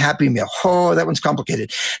much is the Happy Meal? Oh, that one's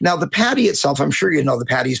complicated. Now, the patty itself, I'm sure you know the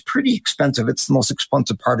patty is pretty expensive. It's the most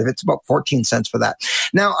expensive part of it. It's about 14 cents for that.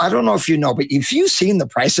 Now, I don't know if you know, but if you've seen the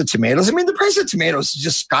price of tomatoes, I mean, the price of tomatoes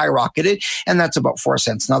just skyrocketed, and that's about 4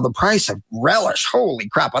 cents. Now, the price of relish, holy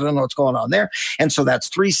crap, I don't know what's going on there. And so that's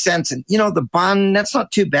 3 cents. And, the bun, that's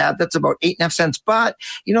not too bad. That's about 8.5 cents. But,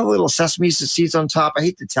 the little sesame seeds on top, I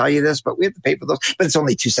hate to tell you this, but we have to pay for those, but it's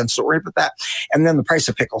only 2 cents. Don't worry about that. And then the price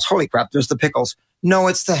of pickles. Holy crap, there's the pickles. No,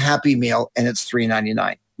 it's the Happy Meal, and it's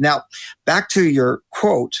 $3.99. Now, back to your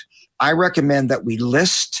quote, I recommend that we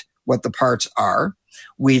list what the parts are.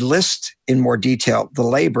 We list in more detail the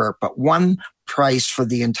labor, but one price for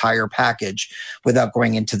the entire package without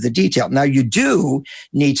going into the detail. Now, you do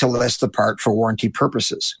need to list the part for warranty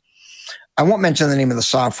purposes. I won't mention the name of the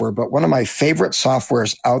software, but one of my favorite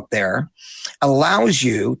softwares out there allows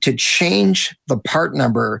you to change the part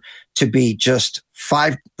number to be just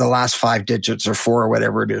the last 5 digits or 4 or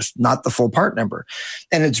whatever it is, not the full part number.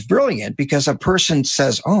 And it's brilliant because a person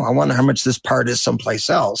says, oh, I wonder how much this part is someplace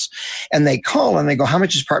else. And they call and they go, how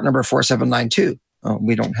much is part number 4792? Oh,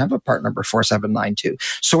 we don't have a part number 4792.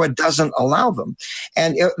 So it doesn't allow them.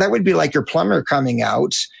 And that would be like your plumber coming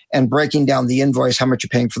out and breaking down the invoice, how much you're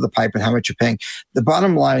paying for the pipe and how much you're paying. The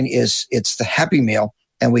bottom line is it's the Happy Meal,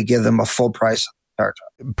 and we give them a full price part.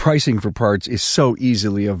 Pricing for parts is so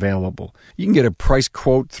easily available. You can get a price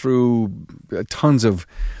quote through tons of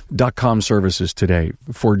 .com services today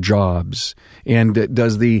for jobs. And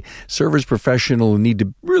does the service professional need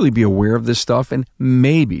to really be aware of this stuff and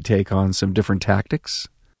maybe take on some different tactics?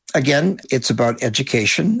 Again, it's about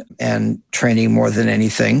education and training more than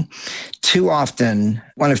anything. Too often,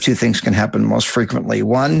 one of 2 things can happen most frequently.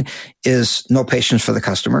 One is no patience for the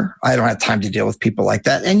customer. I don't have time to deal with people like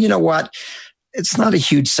that. And you know what? It's not a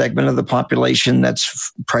huge segment of the population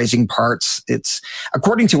that's pricing parts. It's,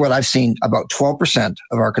 according to what I've seen, about 12%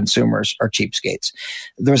 of our consumers are cheapskates.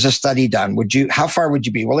 There was a study done. How far would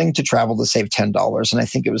you be willing to travel to save $10? And I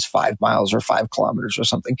think it was 5 miles or 5 kilometers or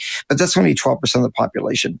something. But that's only 12% of the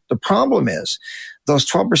population. The problem is those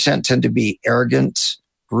 12% tend to be arrogant,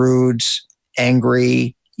 rude,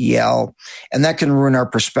 angry, yell, and that can ruin our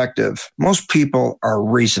perspective. Most people are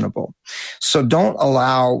reasonable. So don't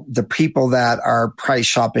allow the people that are price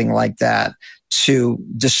shopping like that to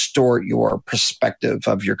distort your perspective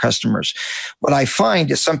of your customers. What I find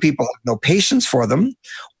is some people have no patience for them,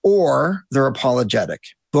 or they're apologetic.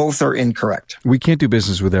 Both are incorrect. We can't do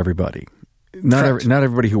business with everybody. Not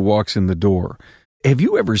everybody who walks in the door. Have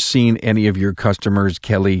you ever seen any of your customers,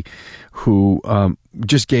 Kelly, who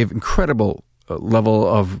just gave incredible level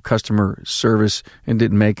of customer service and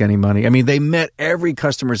didn't make any money? I mean, they met every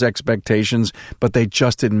customer's expectations, but they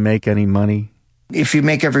just didn't make any money. If you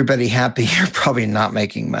make everybody happy, you're probably not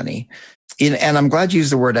making money. And I'm glad you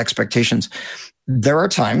used the word expectations. There are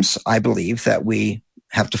times, I believe, that we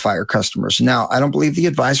have to fire customers. Now, I don't believe the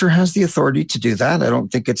advisor has the authority to do that. I don't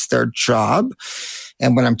think it's their job.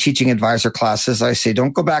 And when I'm teaching advisor classes, I say,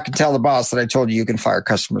 don't go back and tell the boss that I told you can fire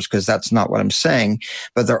customers, because that's not what I'm saying.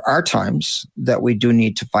 But there are times that we do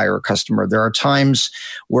need to fire a customer. There are times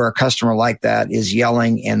where a customer like that is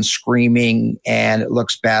yelling and screaming and it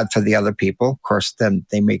looks bad for the other people. Of course, then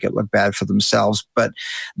they make it look bad for themselves. But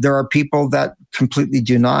there are people that completely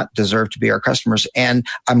do not deserve to be our customers. And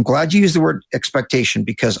I'm glad you used the word expectation,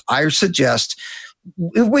 because I suggest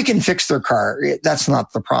if we can fix their car, that's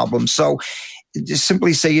not the problem. So just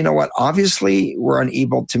simply say, you know what, obviously we're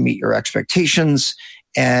unable to meet your expectations,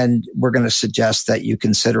 and we're going to suggest that you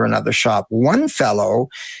consider another shop. One fellow,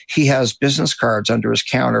 he has business cards under his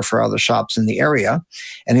counter for other shops in the area,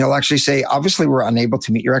 and he'll actually say, obviously we're unable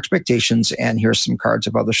to meet your expectations, and here's some cards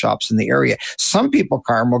of other shops in the area. Some people,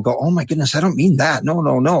 Carm, will go, oh my goodness, I don't mean that.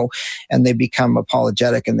 No. And they become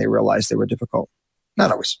apologetic and they realize they were difficult.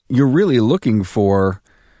 Not always. You're really looking for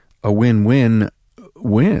a win-win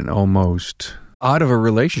almost out of a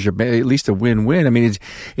relationship, at least a win-win. I mean,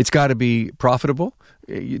 it's got to be profitable,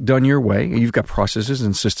 done your way. You've got processes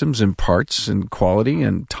and systems and parts and quality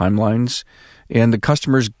and timelines, and the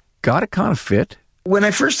customer's got to kind of fit. When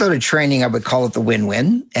I first started training, I would call it the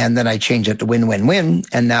win-win, and then I changed it to win-win-win,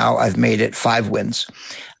 and now I've made it 5 wins.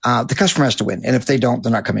 The customer has to win, and if they don't,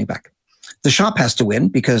 they're not coming back. The shop has to win,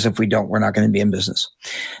 because if we don't, we're not going to be in business.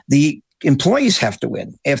 The employees have to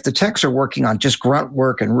win. If the techs are working on just grunt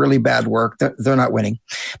work and really bad work, they're not winning.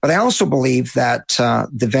 But I also believe that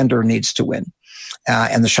the vendor needs to win.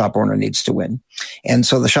 And the shop owner needs to win. And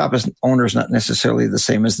so the shop owner is not necessarily the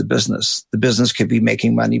same as the business. The business could be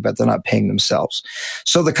making money, but they're not paying themselves.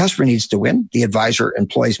 So the customer needs to win. The advisor,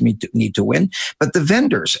 employees need to win. But the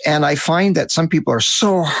vendors, and I find that some people are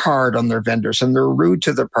so hard on their vendors and they're rude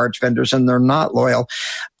to their parts vendors and they're not loyal.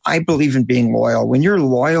 I believe in being loyal. When you're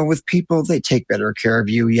loyal with people, they take better care of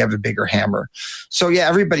you. You have a bigger hammer. So yeah,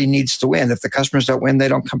 everybody needs to win. If the customers don't win, they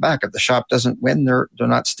don't come back. If the shop doesn't win, they're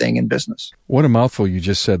not staying in business. What a mouthful you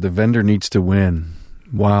just said. The vendor needs to win.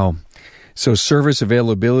 Wow. So service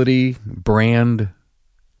availability, brand,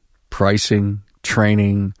 pricing,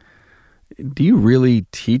 training. Do you really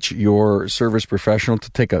teach your service professional to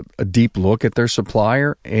take a deep look at their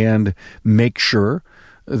supplier and make sure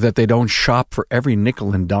that they don't shop for every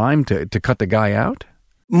nickel and dime to cut the guy out?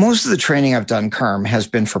 Most of the training I've done, Carm, has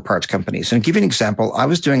been for parts companies. And to give you an example, I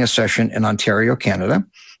was doing a session in Ontario, Canada,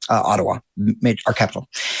 Ottawa, our capital.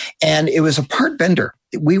 And it was a part vendor.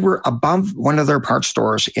 We were above one of their parts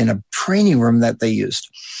stores in a training room that they used.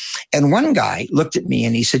 And one guy looked at me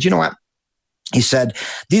and he said, you know what? He said,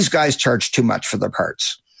 these guys charge too much for their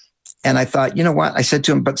parts. And I thought, you know what? I said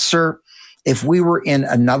to him, but sir, if we were in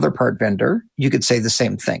another part vendor, you could say the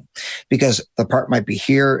same thing, because the part might be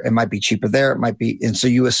here, it might be cheaper there, it might be, and so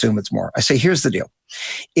you assume it's more. I say, here's the deal.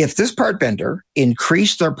 If this part vendor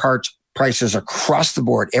increased their parts prices across the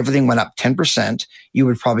board, everything went up 10%, you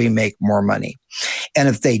would probably make more money. And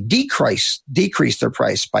if they decrease their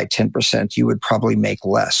price by 10%, you would probably make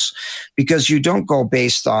less, because you don't go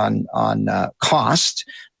based on cost.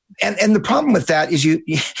 And the problem with that is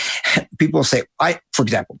people say, for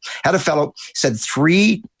example, had a fellow said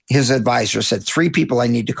his advisor said 3 people I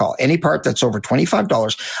need to call. Any part that's over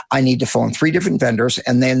 $25, I need to phone 3 different vendors,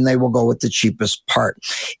 and then they will go with the cheapest part.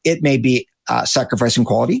 It may be sacrificing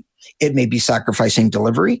quality. It may be sacrificing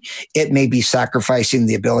delivery. It may be sacrificing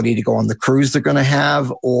the ability to go on the cruise they're going to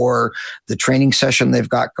have or the training session they've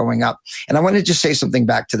got going up. And I want to just say something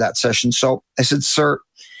back to that session. So I said, sir,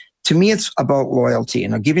 to me, it's about loyalty.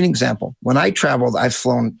 And I'll give you an example. When I traveled, I've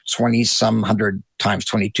flown 20-some hundred times,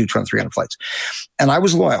 2,300 flights. And I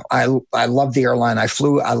was loyal. I loved the airline. I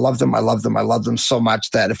flew. I loved them so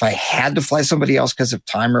much that if I had to fly somebody else because of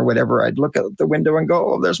time or whatever, I'd look out the window and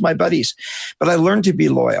go, oh, there's my buddies. But I learned to be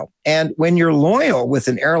loyal. And when you're loyal with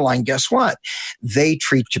an airline, guess what? They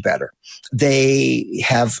treat you better. They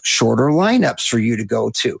have shorter lineups for you to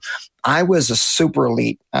go to. I was a super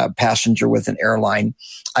elite passenger with an airline.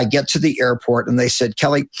 I get to the airport and they said,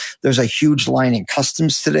 Kelly, there's a huge line in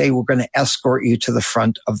customs today. We're going to escort you to the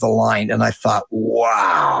front of the line. And I thought,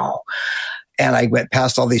 wow. And I went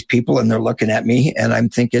past all these people and they're looking at me and I'm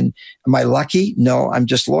thinking, am I lucky? No, I'm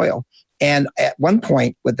just loyal. And at one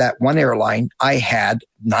point with that one airline, I had,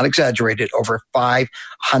 not exaggerated, over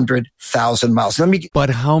 500,000 miles.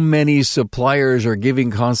 But how many suppliers are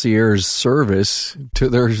giving concierge service to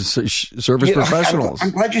their service professionals?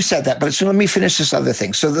 I'm glad you said that, but so let me finish this other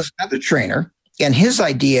thing. So this other trainer, and his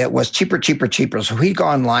idea was cheaper. So he'd go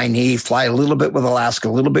online, he'd fly a little bit with Alaska,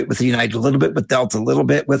 a little bit with United, a little bit with Delta, a little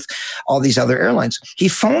bit with all these other airlines. He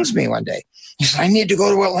phones me one day. He said, I need to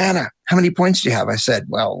go to Atlanta. How many points do you have? I said,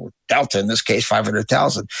 well, Delta, in this case,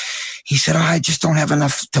 500,000. He said, I just don't have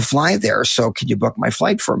enough to fly there. So could you book my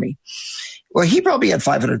flight for me? Well, he probably had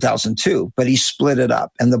 500,000 too, but he split it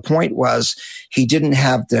up. And the point was he didn't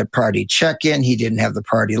have the party check-in. He didn't have the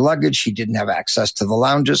party luggage. He didn't have access to the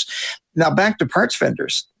lounges. Now back to parts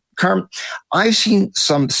vendors. Carm, I've seen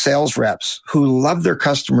some sales reps who love their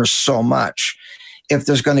customers so much. If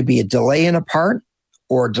there's going to be a delay in a part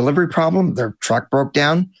or a delivery problem, their truck broke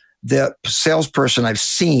down, the salesperson I've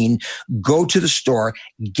seen go to the store,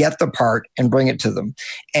 get the part, and bring it to them.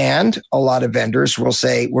 And a lot of vendors will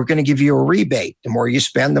say, we're going to give you a rebate. The more you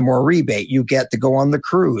spend, the more rebate. You get to go on the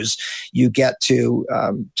cruise. You get to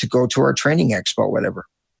go to our training expo, whatever.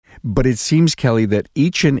 But it seems, Kelly, that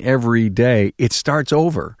each and every day it starts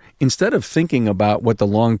over. Instead of thinking about what the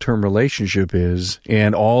long-term relationship is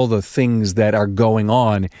and all the things that are going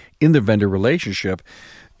on in the vendor relationship,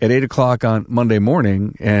 at 8 o'clock on Monday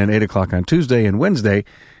morning and 8 o'clock on Tuesday and Wednesday,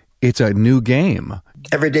 it's a new game.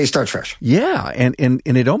 Every day starts fresh. Yeah, and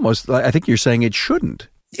it almost, I think you're saying it shouldn't.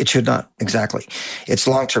 It should not, exactly. It's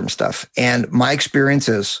long-term stuff. And my experience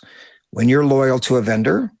is when you're loyal to a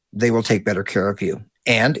vendor, they will take better care of you.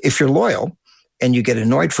 And if you're loyal and you get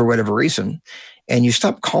annoyed for whatever reason and you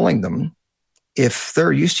stop calling them, if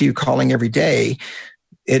they're used to you calling every day,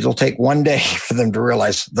 it'll take one day for them to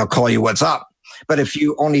realize they'll call you what's up. But if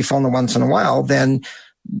you only phone them once in a while, then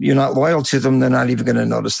you're not loyal to them. They're not even going to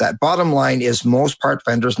notice that. Bottom line is most part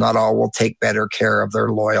vendors, not all, will take better care of their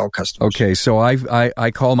loyal customers. Okay, so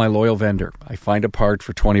I call my loyal vendor. I find a part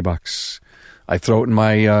for $20. I throw it in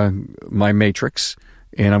my matrix,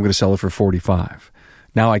 and I'm going to sell it for $45.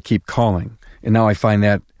 Now I keep calling, and now I find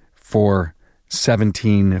that for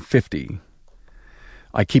 $17.50.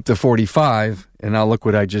 I keep the $45, and now look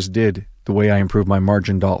what I just did, the way I improved my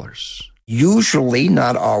margin dollars. Usually,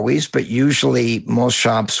 not always, but usually most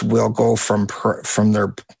shops will go from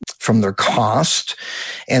their cost.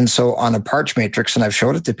 And so on a parts matrix, and I've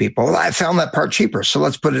showed it to people, I found that part cheaper. So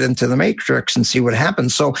let's put it into the matrix and see what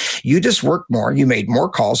happens. So you just worked more, you made more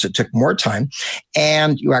calls, it took more time,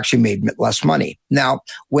 and you actually made less money. Now,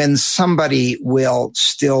 when somebody will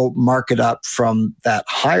still mark it up from that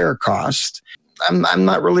higher cost, I'm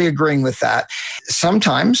not really agreeing with that.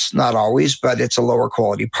 Sometimes, not always, but it's a lower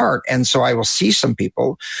quality part. And so I will see some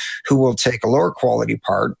people who will take a lower quality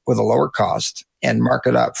part with a lower cost and mark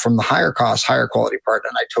it up from the higher cost, higher quality part.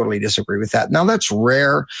 And I totally disagree with that. Now that's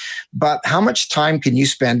rare, but how much time can you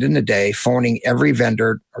spend in a day phoning every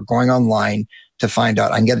vendor or going online to find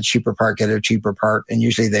out I can get a cheaper part, and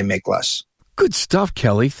usually they make less. Good stuff,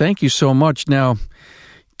 Kelly. Thank you so much. Now,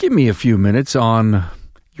 give me a few minutes on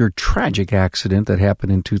your tragic accident that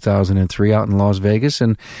happened in 2003 out in Las Vegas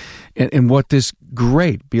and what this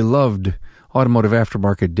great, beloved automotive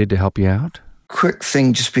aftermarket did to help you out. Quick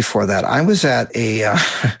thing just before that. I was at a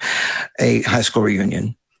high school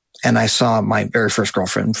reunion, and I saw my very first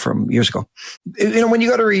girlfriend from years ago. You know, when you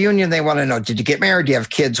go to a reunion, they want to know, did you get married? Do you have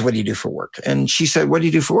kids? What do you do for work? And she said, what do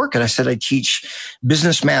you do for work? And I said, I teach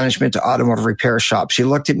business management to automotive repair shops. She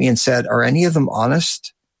looked at me and said, are any of them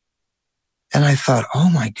honest? And I thought, oh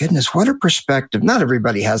my goodness, what a perspective. Not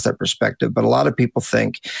everybody has that perspective, but a lot of people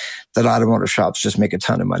think that automotive shops just make a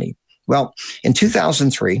ton of money. Well, in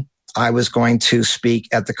 2003, I was going to speak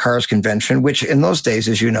at the Cars Convention, which in those days,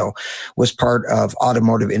 as you know, was part of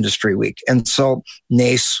Automotive Industry Week. And so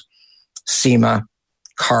NACE, SEMA,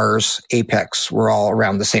 Cars, Apex were all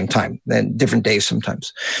around the same time, and different days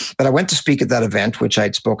sometimes. But I went to speak at that event, which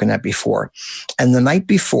I'd spoken at before. And the night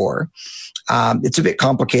before, it's a bit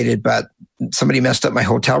complicated, but somebody messed up my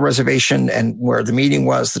hotel reservation, and where the meeting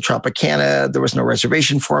was, the Tropicana, there was no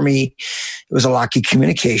reservation for me. It was a locky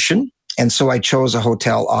communication. And so I chose a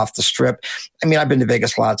hotel off the strip. I mean, I've been to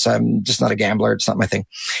Vegas lots. I'm just not a gambler. It's not my thing.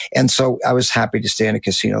 And so I was happy to stay in a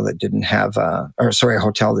casino that didn't have, a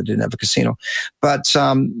hotel that didn't have a casino. But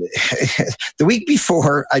the week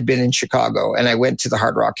before, I'd been in Chicago, and I went to the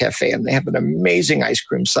Hard Rock Cafe, and they have an amazing ice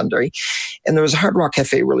cream sundae. And there was a Hard Rock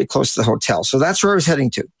Cafe really close to the hotel. So that's where I was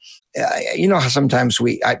heading to. You know how sometimes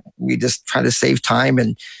we just try to save time,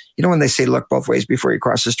 and you know, when they say look both ways before you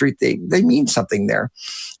cross the street, they mean something there.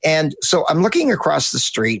 And so I'm looking across the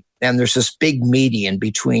street, and there's this big median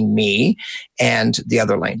between me and the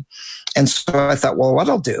other lane. And so I thought, well, what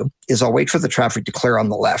I'll do is I'll wait for the traffic to clear on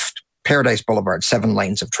the left. Paradise Boulevard, 7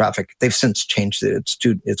 lanes of traffic. They've since changed it.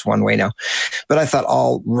 It's one way now. But I thought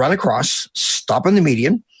I'll run across, stop on the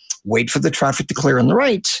median, wait for the traffic to clear on the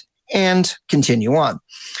right, and continue on.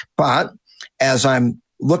 But as I'm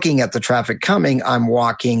looking at the traffic coming, I'm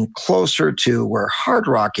walking closer to where Hard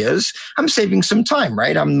Rock is. I'm saving some time,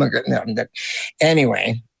 right?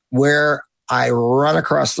 Anyway, where I run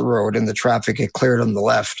across the road and the traffic had cleared on the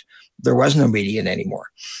left, there was no median anymore.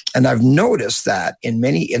 And I've noticed that in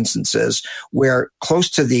many instances where close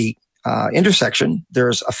to the intersection,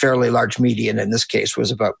 there's a fairly large median. In this case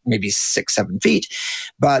was about maybe 6-7 feet.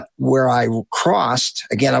 But where I crossed,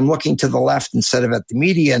 again, I'm looking to the left instead of at the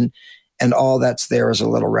median, and all that's there is a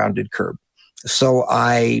little rounded curb. So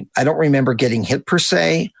I don't remember getting hit per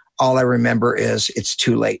se. All I remember is it's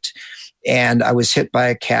too late. And I was hit by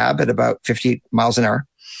a cab at about 50 miles an hour.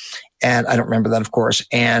 And I don't remember that, of course.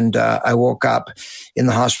 And I woke up in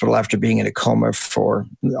the hospital after being in a coma for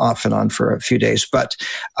off and on for a few days. But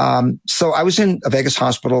so I was in a Vegas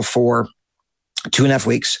hospital for 2.5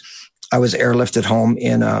 weeks. I was airlifted home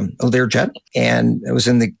in a Learjet, and I was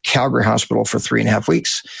in the Calgary hospital for 3.5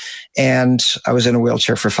 weeks. And I was in a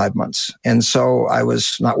wheelchair for 5 months. And so I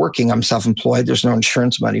was not working. I'm self-employed. There's no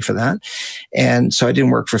insurance money for that. And so I didn't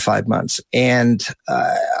work for 5 months. And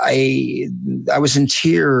I was in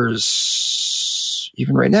tears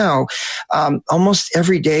even right now, almost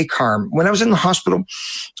every day, Carm. When I was in the hospital,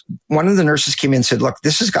 one of the nurses came in and said, look,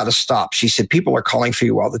 this has got to stop. She said, people are calling for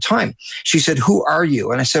you all the time. She said, who are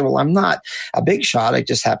you? And I said, well, I'm not a big shot. I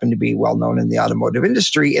just happen to be well known in the automotive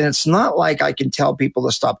industry. And it's not like I can tell people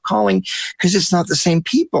to stop calling because it's not the same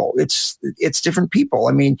people. It's different people.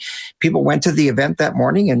 I mean, people went to the event that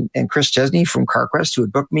morning and Chris Chesney from CarQuest, who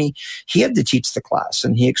had booked me, he had to teach the class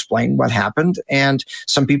and he explained what happened. And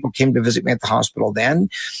some people came to visit me at the hospital then,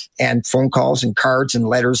 and phone calls and cards and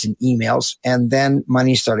letters and emails. And then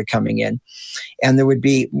money started coming in. And there would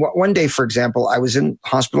be one day, for example, I was in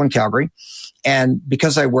hospital in Calgary. And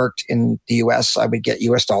because I worked in the U.S., I would get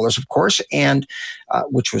U.S. dollars, of course, and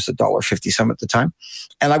which was $1.50 some at the time.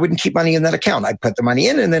 And I wouldn't keep money in that account. I'd put the money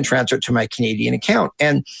in and then transfer it to my Canadian account.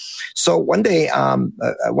 And so one day,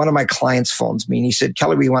 one of my clients phones me and he said,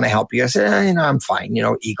 Kelly, we want to help you. I said, I'm fine,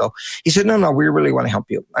 ego. He said, no, we really want to help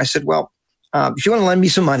you. I said, well, if you want to lend me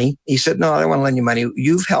some money, he said, no, I don't want to lend you money.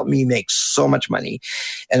 You've helped me make so much money,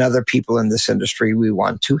 and other people in this industry, we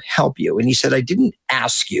want to help you. And he said, I didn't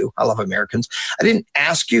ask you. I love Americans. I didn't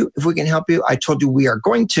ask you if we can help you. I told you we are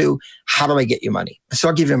going to. How do I get you money? So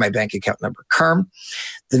I'll give you my bank account number. Carm,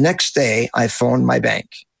 the next day I phoned my bank.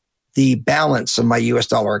 The balance of my US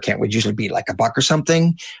dollar account would usually be like $1 or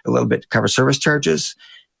something, a little bit to cover service charges.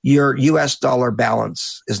 Your US dollar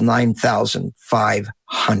balance is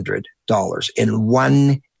 $9,500 in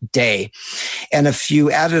one day. And if you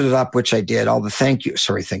added it up, which I did, all the thank you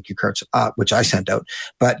cards, which I sent out,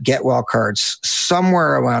 but get well cards,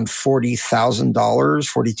 somewhere around $40,000,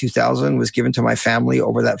 $42,000 was given to my family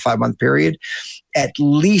over that 5-month period. At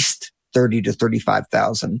least 30 to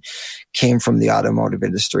 35,000 came from the automotive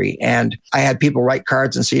industry. And I had people write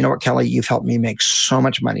cards and say, you know what, Kelly, you've helped me make so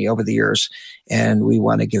much money over the years and we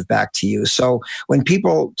want to give back to you. So when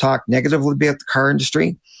people talk negatively about the car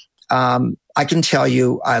industry, I can tell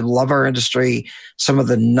you, I love our industry. Some of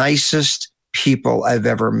the nicest people I've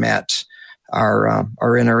ever met are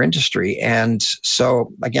in our industry. And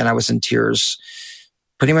so again, I was in tears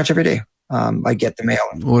pretty much every day. I get the mail.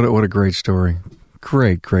 What a great story.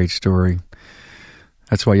 Great story.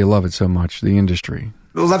 That's why you love it so much, the industry.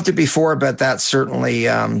 Loved it before, but that's certainly,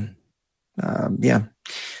 There's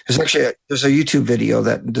a YouTube video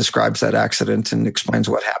that describes that accident and explains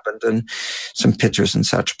what happened and some pictures and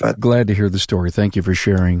such. But glad to hear the story. Thank you for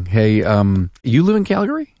sharing. Hey, you live in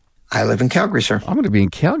Calgary? I live in Calgary, sir. I'm going to be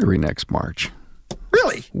in Calgary next March.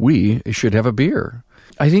 Really? We should have a beer.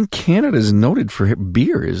 I think Canada's noted for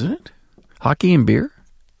beer, isn't it? Hockey and beer?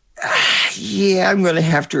 Yeah, I'm going to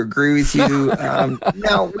have to agree with you.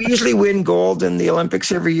 Now, we usually win gold in the Olympics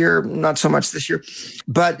every year, not so much this year.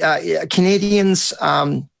 But Canadians,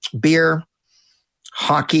 beer,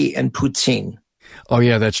 hockey, and poutine. Oh,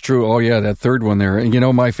 yeah, that's true. Oh, yeah, that third one there. And you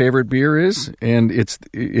know, my favorite beer is, and it's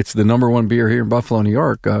the number one beer here in Buffalo, New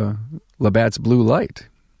York, Labatt's Blue Light.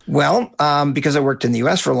 Well, because I worked in the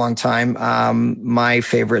U.S. for a long time, my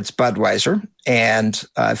favorite's Budweiser. And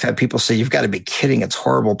I've had people say, you've got to be kidding. It's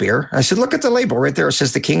horrible beer. I said, look at the label right there. It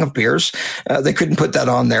says the king of beers. They couldn't put that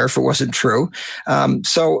on there if it wasn't true.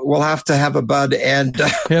 So we'll have to have a Bud and...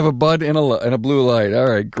 have a Bud and a Blue Light. All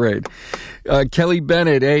right, great. Kelly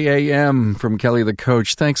Bennett, AAM from Kelly the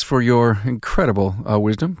Coach. Thanks for your incredible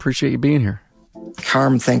wisdom. Appreciate you being here.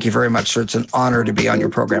 Carm, thank you very much, sir. It's an honor to be on your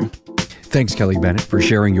program. Thanks, Kelly Bennett, for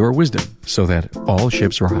sharing your wisdom so that all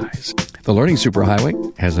ships rise. The Learning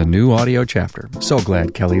Superhighway has a new audio chapter. So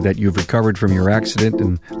glad, Kelly, that you've recovered from your accident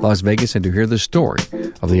in Las Vegas and to hear the story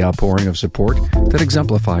of the outpouring of support that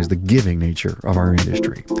exemplifies the giving nature of our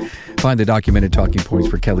industry. Find the documented talking points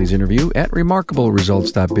for Kelly's interview at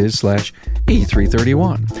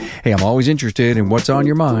remarkableresults.biz/E331. Hey, I'm always interested in what's on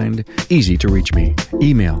your mind. Easy to reach me.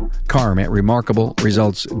 Email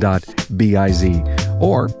carm@remarkableresults.biz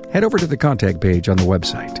or head over to the contact page on the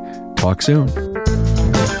website. Talk soon.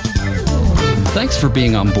 Thanks for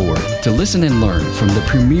being on board to listen and learn from the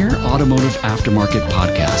premier automotive aftermarket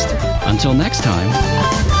podcast. Until next time,